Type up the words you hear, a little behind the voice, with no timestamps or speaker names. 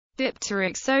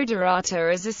Dipteryx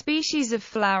odorata is a species of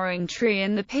flowering tree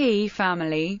in the pea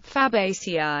family,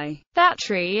 Fabaceae. That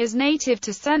tree is native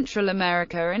to Central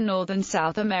America and northern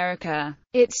South America.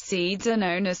 Its seeds are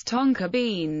known as tonka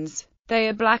beans. They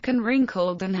are black and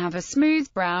wrinkled and have a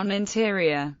smooth brown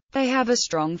interior. They have a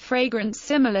strong fragrance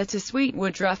similar to sweet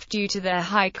woodruff due to their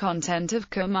high content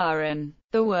of cumaru.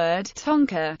 The word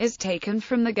tonka is taken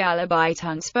from the Galabai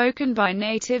tongue spoken by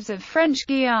natives of French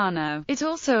Guiana. It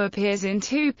also appears in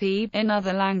Tupi,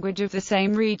 another language of the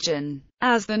same region,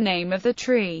 as the name of the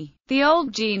tree. The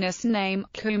old genus name,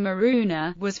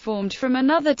 kumaruna, was formed from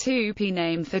another Tupi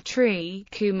name for tree,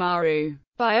 kumaru.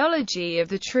 Biology of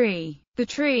the tree. The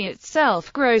tree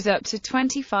itself grows up to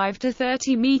 25 to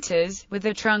 30 meters, with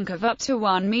a trunk of up to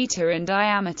 1 meter in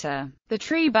diameter. The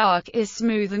tree bark is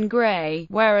smooth and gray,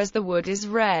 whereas the wood is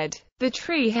red. The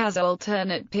tree has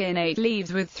alternate pinnate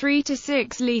leaves with 3 to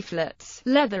 6 leaflets,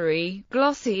 leathery,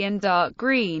 glossy and dark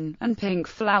green, and pink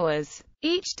flowers.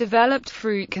 Each developed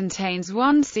fruit contains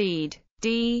one seed.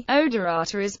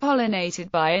 Odorata is pollinated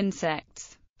by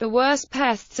insects. The worst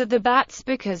pests are the bats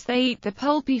because they eat the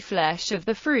pulpy flesh of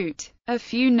the fruit. A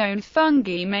few known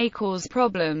fungi may cause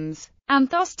problems.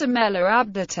 Anthostomella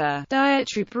abdata,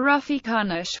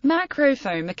 Dipteryx,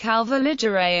 Macrophoma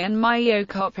calvaligerae and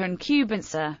Myocopron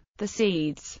cubensa. The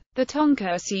seeds. The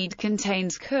tonka seed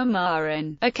contains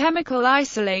cumarin, a chemical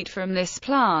isolate from this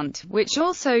plant, which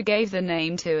also gave the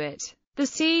name to it. The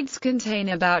seeds contain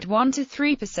about 1 to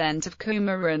 3% of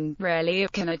cumarin, rarely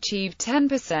it can achieve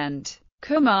 10%.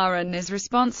 Cumarin is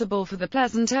responsible for the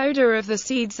pleasant odor of the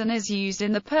seeds and is used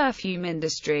in the perfume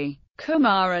industry.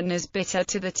 Cumarin is bitter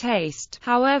to the taste,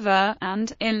 however,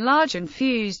 and, in large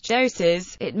infused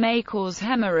doses, it may cause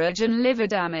hemorrhage and liver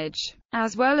damage,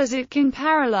 as well as it can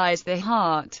paralyze the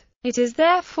heart. It is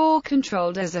therefore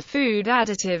controlled as a food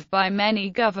additive by many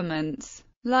governments.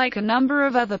 Like a number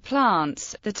of other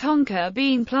plants, the tonka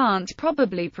bean plant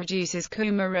probably produces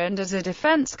cumarin as a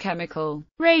defense chemical.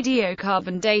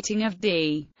 Radiocarbon dating of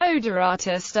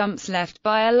odorata stumps left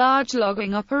by a large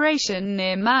logging operation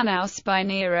near Manaus by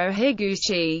Nero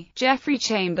Higuchi, Jeffrey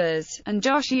Chambers, and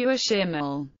Joshua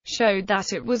Schimmel showed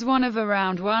that it was one of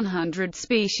around 100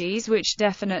 species which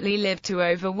definitely lived to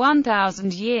over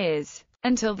 1,000 years.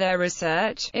 Until their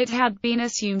research, it had been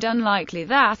assumed unlikely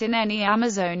that any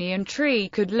Amazonian tree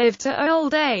could live to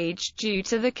old age, due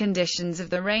to the conditions of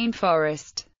the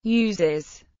rainforest.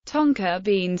 Uses. Tonka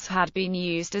beans had been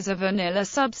used as a vanilla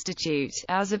substitute,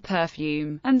 as a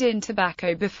perfume, and in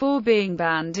tobacco before being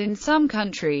banned in some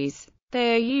countries.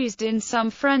 They are used in some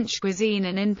French cuisine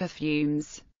and in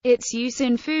perfumes. Its use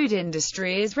in food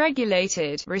industry is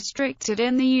restricted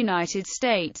in the United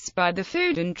States by the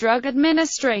Food and Drug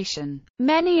Administration.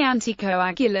 Many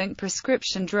anticoagulant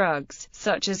prescription drugs,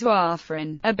 such as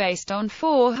warfarin, are based on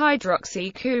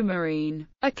 4-hydroxycoumarine,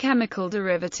 a chemical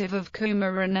derivative of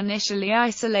coumarin initially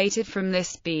isolated from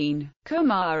this bean.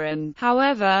 Coumarin,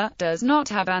 however, does not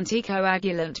have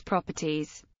anticoagulant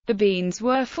properties. The beans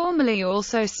were formerly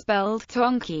also spelled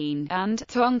Tonkin and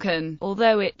Tonkin,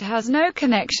 although it has no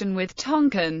connection with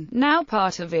Tonkin, now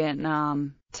part of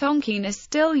Vietnam. Tonkin is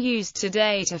still used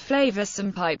today to flavor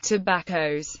some pipe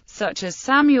tobaccos, such as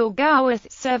Samuel Gawith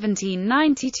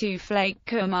 1792. Flake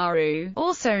kumaru,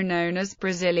 also known as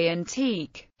Brazilian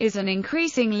teak, is an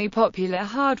increasingly popular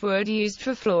hardwood used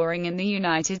for flooring in the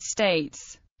United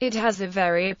States. It has a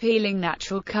very appealing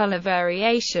natural color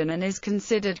variation and is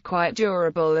considered quite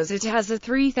durable as it has a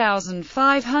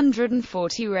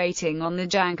 3,540 rating on the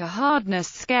Janka hardness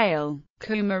scale.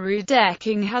 Kumaru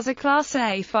decking has a Class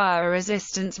A fire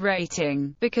resistance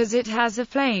rating, because it has a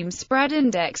flame spread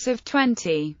index of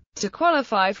 20. To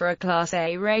qualify for a Class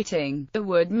A rating, the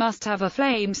wood must have a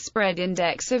flame spread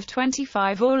index of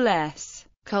 25 or less.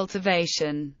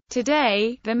 Cultivation.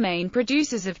 Today, the main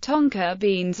producers of tonka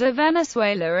beans are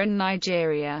Venezuela and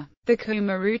Nigeria. The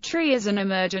kumaru tree is an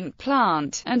emergent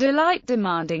plant, and a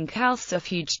light-demanding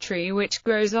calcifuge tree which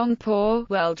grows on poor,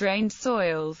 well-drained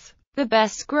soils. The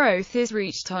best growth is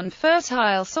reached on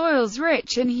fertile soils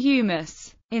rich in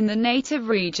humus. In the native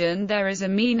region there is a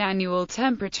mean annual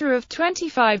temperature of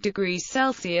 25 degrees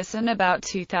Celsius and about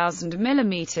 2,000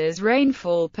 mm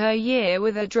rainfall per year,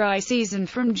 with a dry season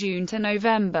from June to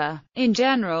November. In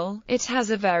general, it has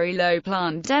a very low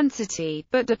plant density,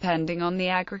 but depending on the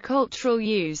agricultural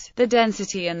use, the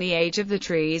density and the age of the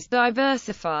trees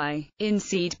diversify. In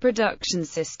seed production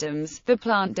systems, the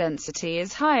plant density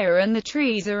is higher and the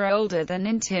trees are older than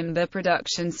in timber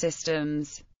production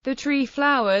systems. The tree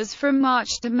flowers from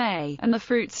March to May, and the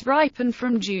fruits ripen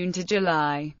from June to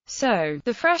July. So,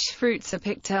 the fresh fruits are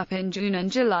picked up in June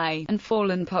and July, and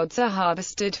fallen pods are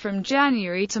harvested from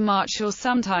January to March or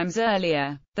sometimes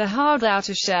earlier. The hard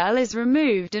outer shell is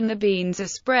removed and the beans are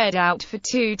spread out for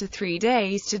 2 to 3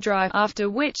 days to dry,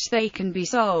 after which they can be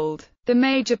sold. The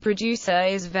major producer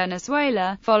is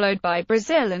Venezuela, followed by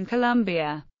Brazil and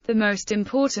Colombia. The most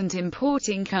important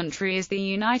importing country is the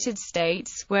United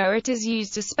States, where it is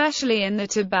used especially in the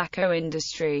tobacco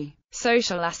industry.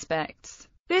 Social aspects.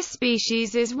 This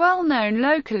species is well known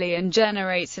locally and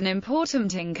generates an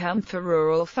important income for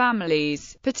rural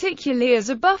families, particularly as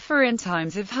a buffer in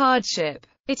times of hardship.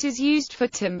 It is used for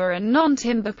timber and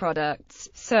non-timber products,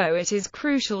 so it is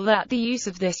crucial that the use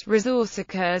of this resource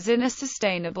occurs in a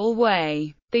sustainable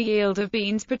way. The yield of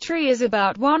beans per tree is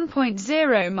about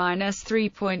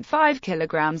 1.0–3.5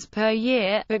 kilograms per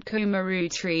year, but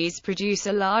kumaru trees produce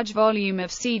a large volume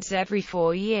of seeds every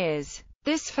 4 years.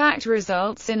 This fact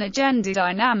results in a gender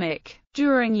dynamic.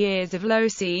 During years of low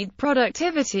seed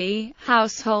productivity,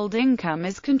 household income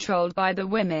is controlled by the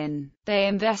women. They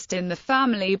invest in the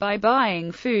family by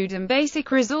buying food and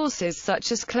basic resources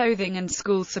such as clothing and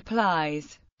school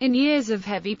supplies. In years of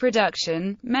heavy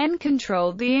production, men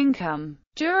control the income.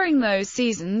 During those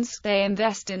seasons, they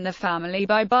invest in the family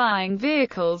by buying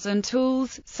vehicles and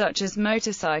tools, such as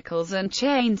motorcycles and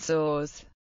chainsaws.